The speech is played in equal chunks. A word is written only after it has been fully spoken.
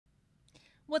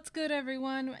What's good,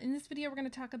 everyone? In this video, we're going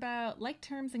to talk about like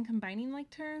terms and combining like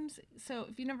terms. So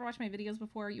if you've never watched my videos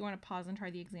before, you want to pause and try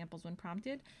the examples when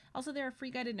prompted. Also, there are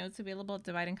free guided notes available at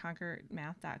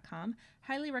divideandconquermath.com.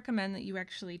 Highly recommend that you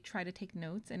actually try to take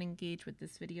notes and engage with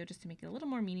this video just to make it a little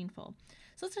more meaningful.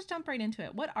 So let's just jump right into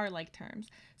it. What are like terms?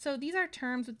 So these are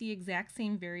terms with the exact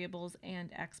same variables and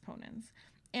exponents.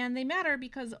 And they matter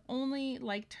because only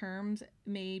like terms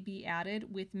may be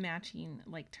added with matching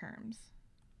like terms.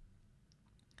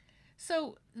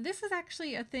 So this is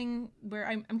actually a thing where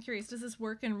I'm curious, does this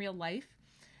work in real life?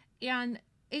 And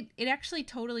it actually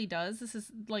totally does. This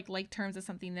is like terms is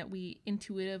something that we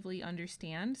intuitively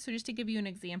understand. So just to give you an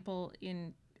example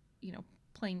in,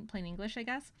 plain English, I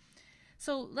guess.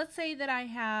 So let's say that I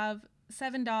have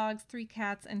 7 dogs, 3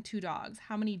 cats, and 2 dogs.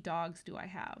 How many dogs do I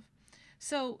have?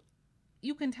 So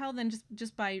you can tell then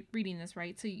just by reading this,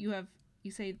 right? So you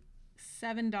say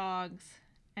 7 dogs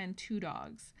and 2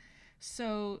 dogs.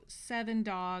 So 7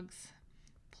 dogs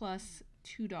plus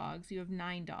 2 dogs, you have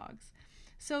 9 dogs.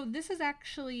 So this is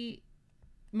actually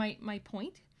my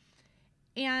point.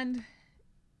 And,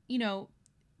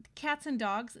 cats and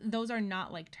dogs, those are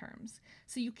not like terms.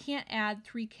 So you can't add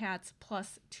 3 cats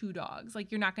plus 2 dogs.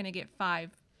 Like you're not going to get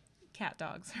 5 cat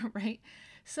dogs, right?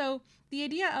 So the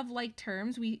idea of like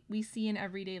terms we see in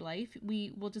everyday life,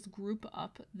 we will just group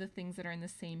up the things that are in the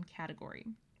same category.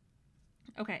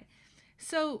 Okay,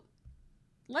 so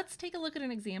let's take a look at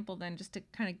an example then just to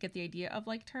kind of get the idea of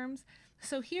like terms.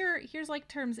 So here's like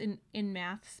terms in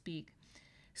math speak.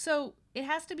 So it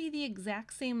has to be the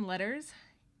exact same letters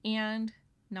and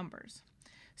numbers.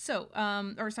 So,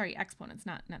 exponents,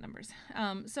 not numbers.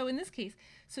 So in this case,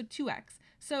 so 2x.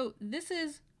 So this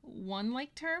is one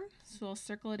like term, so I'll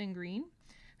circle it in green.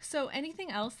 So anything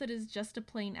else that is just a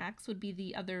plain x would be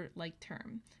the other like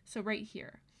term. So right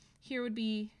here would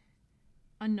be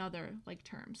another like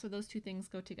term. So those two things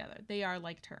go together. They are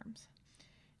like terms.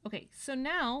 Okay, so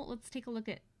now let's take a look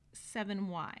at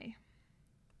 7y.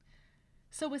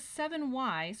 So with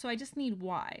 7y, so I just need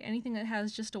y, anything that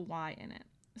has just a y in it.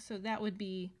 So that would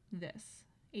be this,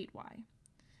 8y,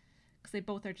 because they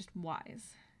both are just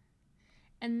y's.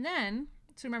 And then,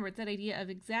 so remember, it's that idea of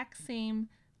exact same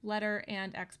letter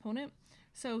and exponent.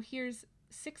 So here's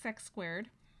 6x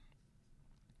squared.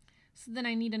 So then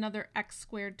I need another x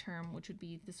squared term, which would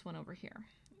be this one over here.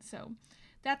 So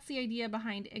that's the idea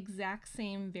behind exact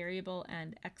same variable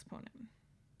and exponent.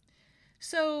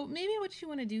 So maybe what you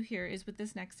want to do here is with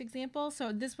this next example,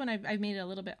 so this one I've made it a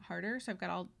little bit harder, so I've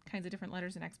got all kinds of different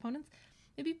letters and exponents.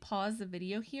 Maybe pause the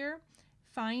video here,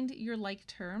 find your like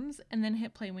terms, and then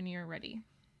hit play when you're ready.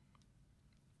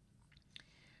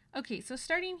 Okay, so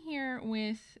starting here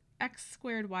with x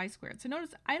squared, y squared. So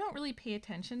notice I don't really pay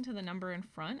attention to the number in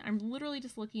front. I'm literally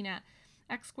just looking at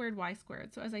x squared, y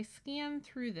squared. So as I scan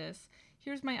through this,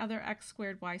 here's my other x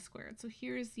squared, y squared. So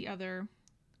here's the other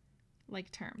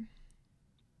like term.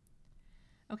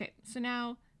 Okay, so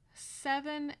now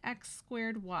 7x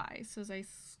squared y. So as I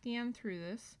scan through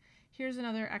this, here's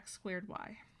another x squared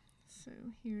y. So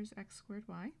here's x squared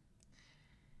y.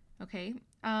 Okay,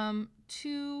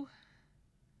 2xy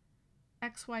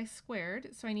squared.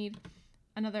 So I need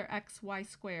another xy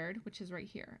squared, which is right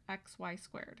here, xy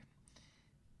squared.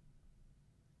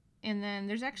 And then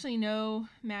there's actually no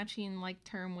matching like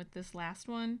term with this last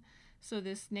one. So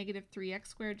this negative 3x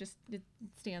squared it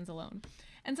stands alone.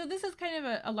 And so this is kind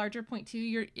of a larger point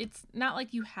too. It's not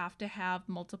like you have to have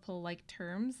multiple like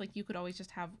terms. Like you could always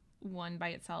just have one by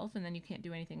itself and then you can't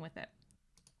do anything with it.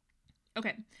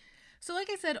 Okay, so like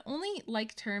I said, only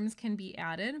like terms can be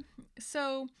added.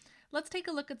 So let's take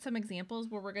a look at some examples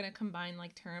where we're going to combine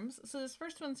like terms. So this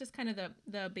first one's just kind of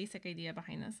the basic idea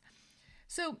behind this.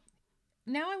 So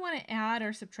now I want to add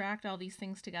or subtract all these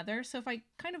things together. So if I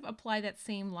kind of apply that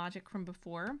same logic from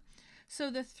before, so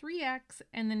the 3x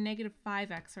and the negative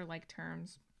 5x are like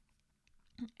terms.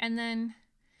 And then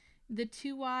the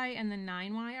 2y and the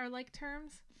 9y are like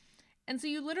terms. And so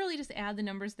you literally just add the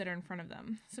numbers that are in front of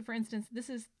them. So for instance, this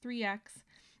is 3x.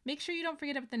 Make sure you don't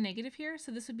forget about the negative here.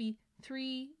 So this would be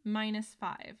 3 minus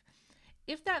 5.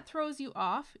 If that throws you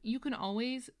off, you can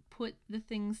always put the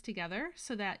things together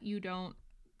so that you don't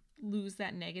lose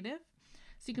that negative.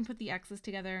 So you can put the x's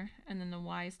together and then the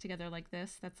y's together like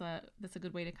this. That's a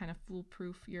good way to kind of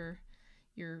foolproof your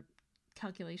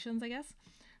calculations, I guess.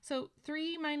 So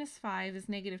 3 minus 5 is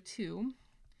negative 2.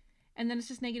 And then it's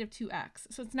just negative 2x.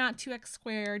 So it's not 2x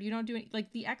squared. You don't do it,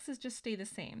 like the x's just stay the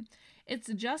same. It's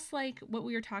just like what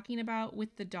we were talking about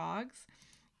with the dogs.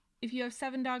 If you have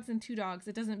 7 dogs and 2 dogs,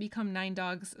 it doesn't become 9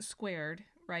 dogs squared,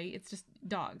 right? It's just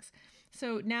dogs.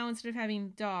 So now instead of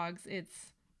having dogs,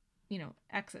 it's,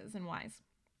 x's and y's.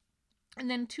 And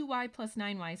then 2y plus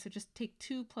 9y, so just take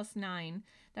 2 plus 9,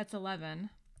 that's 11,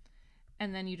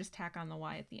 and then you just tack on the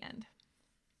y at the end.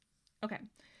 Okay.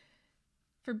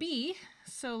 For b,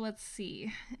 so let's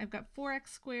see. I've got 4x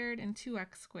squared and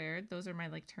 2x squared. Those are my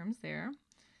like terms there.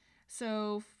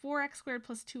 So 4x squared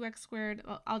plus 2x squared,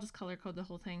 I'll just color code the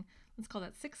whole thing. Let's call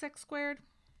that 6x squared.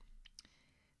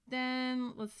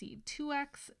 Then let's see,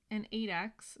 2x and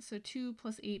 8x. So 2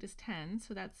 plus 8 is 10,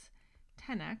 so that's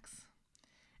 10x.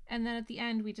 And then at the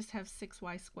end, we just have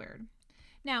 6y squared.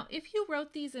 Now, if you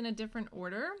wrote these in a different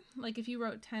order, like if you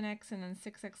wrote 10x and then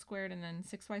 6x squared and then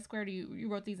 6y squared, you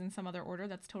wrote these in some other order,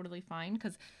 that's totally fine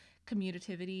because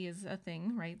commutativity is a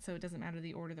thing, right? So it doesn't matter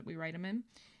the order that we write them in.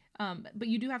 But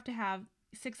you do have to have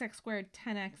 6x squared,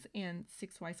 10x, and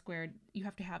 6y squared. You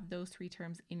have to have those three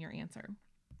terms in your answer.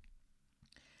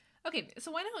 Okay,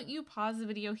 so why don't you pause the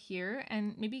video here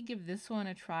and maybe give this one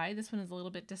a try. This one is a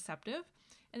little bit deceptive.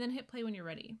 And then hit play when you're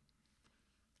ready.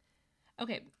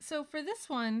 Okay, so for this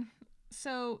one,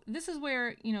 so this is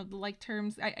where, you know, the like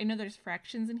terms, I know there's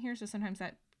fractions in here, so sometimes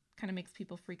that kind of makes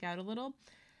people freak out a little.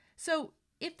 So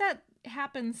if that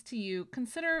happens to you,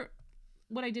 consider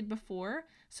what I did before.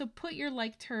 So put your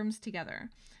like terms together.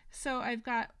 So I've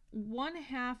got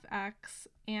 1/2 x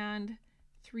and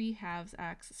 3/2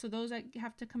 x. So those I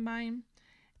have to combine.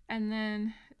 And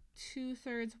then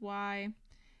 2/3 y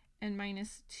and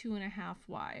minus 2.5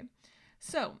 y.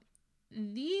 So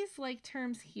these like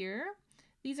terms here,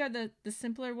 these are the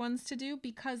simpler ones to do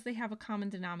because they have a common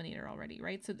denominator already,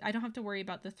 right? So I don't have to worry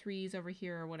about the 3's over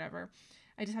here or whatever.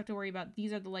 I just have to worry about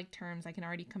these are the like terms. I can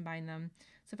already combine them.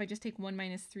 So if I just take 1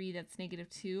 minus 3, that's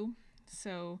 -2.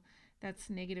 So that's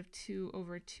 -2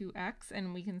 over 2x,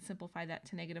 and we can simplify that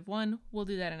to -1. We'll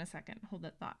do that in a second. Hold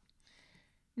that thought.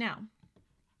 Now,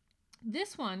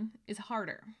 this one is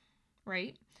harder,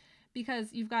 right?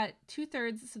 Because you've got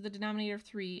 2/3, so the denominator of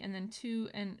 3, and then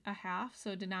 2.5,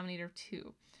 so denominator of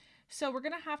 2. So we're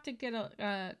going to have to get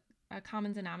a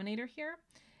common denominator here.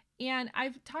 And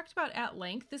I've talked about at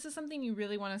length. This is something you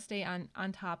really want to stay on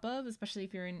top of, especially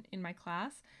if you're in my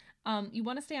class. You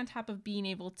want to stay on top of being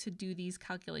able to do these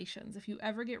calculations. If you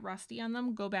ever get rusty on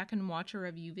them, go back and watch a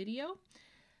review video.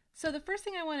 So the first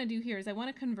thing I want to do here is I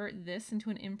want to convert this into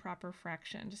an improper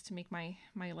fraction just to make my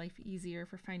life easier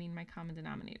for finding my common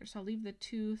denominator. So I'll leave the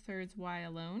 2/3 y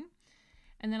alone.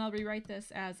 And then I'll rewrite this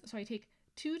as, so I take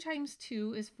 2 times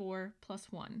 2 is 4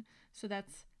 plus 1. So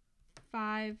that's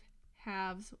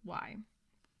 5/2 y.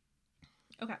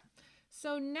 Okay,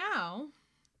 so now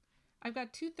I've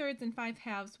got 2/3 and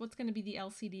 5/2. What's going to be the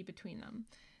LCD between them?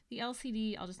 The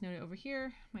LCD, I'll just note it over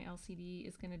here. My LCD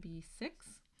is going to be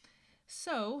 6.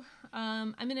 So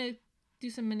I'm going to do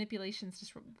some manipulations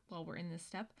just while we're in this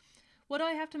step. What do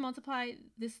I have to multiply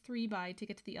this 3 by to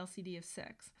get to the LCD of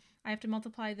 6? I have to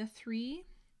multiply the 3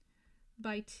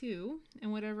 by 2,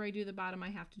 and whatever I do the bottom, I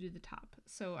have to do the top.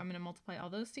 So I'm going to multiply all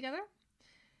those together.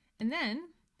 And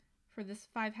then for this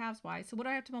 5/2 y, so what do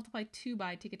I have to multiply 2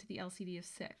 by to get to the LCD of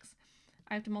 6?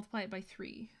 I have to multiply it by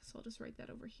 3. So I'll just write that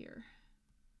over here.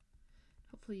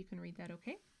 Hopefully you can read that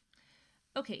okay.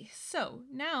 Okay, so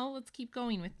now let's keep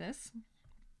going with this.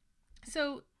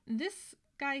 So this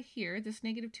guy here, this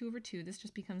 -2 over 2, this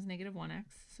just becomes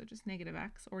 -1x. So just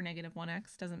 -x or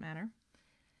 -1x, doesn't matter.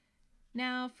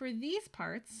 Now for these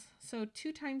parts, so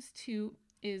 2 times 2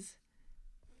 is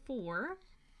 4,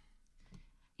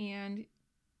 and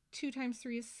 2 times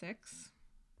 3 is 6.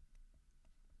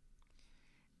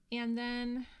 And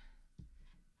then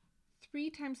 3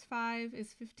 times 5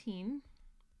 is 15.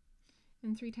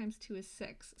 And 3 times 2 is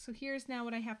 6. So here's now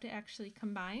what I have to actually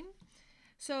combine.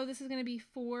 So this is going to be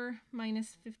 4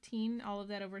 minus 15, all of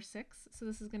that over 6. So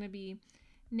this is going to be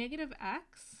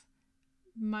 -x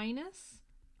minus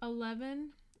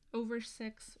 11 over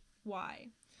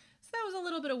 6y. So that was a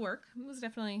little bit of work. It was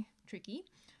definitely tricky.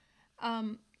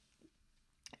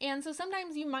 And so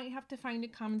sometimes you might have to find a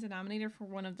common denominator for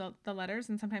one of the letters,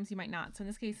 and sometimes you might not. So in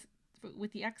this case,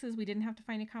 with the x's, we didn't have to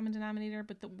find a common denominator,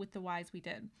 but with the y's, we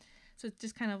did. So it's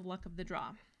just kind of luck of the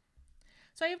draw.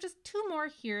 So I have just 2 more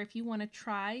here if you want to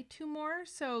try 2 more.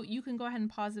 So you can go ahead and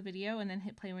pause the video and then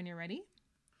hit play when you're ready.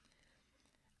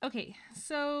 Okay,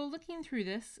 so looking through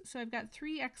this, so I've got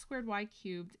 3x squared y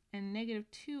cubed and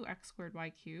 -2x squared y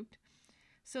cubed.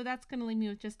 So that's going to leave me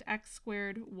with just x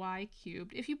squared y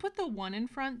cubed. If you put the 1 in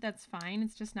front, that's fine.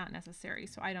 It's just not necessary,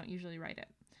 so I don't usually write it.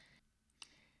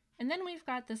 And then we've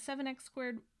got the 7x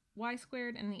squared y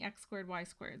squared and the x squared y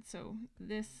squared. So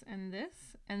this, and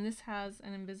this has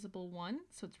an invisible 1,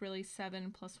 so it's really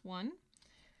 7 plus 1.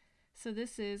 So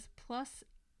this is plus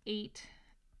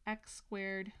 8x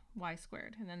squared y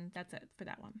squared, and then that's it for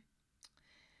that one.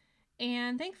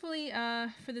 And thankfully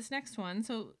for this next one,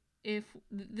 so if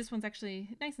this one's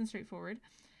actually nice and straightforward.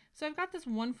 So I've got this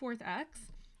 1/4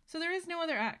 x. So there is no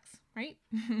other x, right?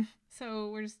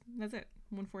 So that's it,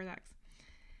 1/4 x.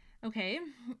 Okay,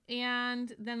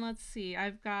 and then let's see,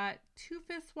 I've got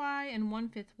 2/5 y and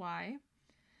 1/5 y.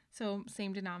 So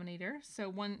same denominator.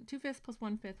 So 2/5 plus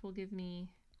 1/5 will give me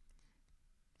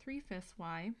 3/5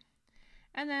 y.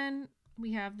 And then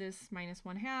we have this minus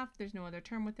 1/2. There's no other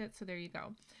term with it, so there you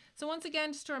go. So once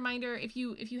again, just a reminder, if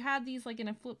you had these like in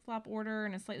a flip-flop order,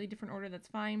 in a slightly different order, that's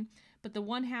fine. But the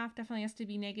 1/2 definitely has to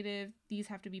be negative. These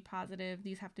have to be positive.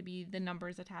 These have to be the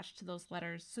numbers attached to those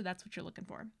letters. So that's what you're looking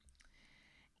for.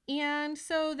 And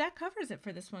so that covers it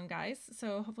for this one, guys.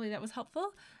 So hopefully that was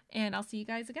helpful, and I'll see you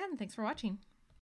guys again. Thanks for watching.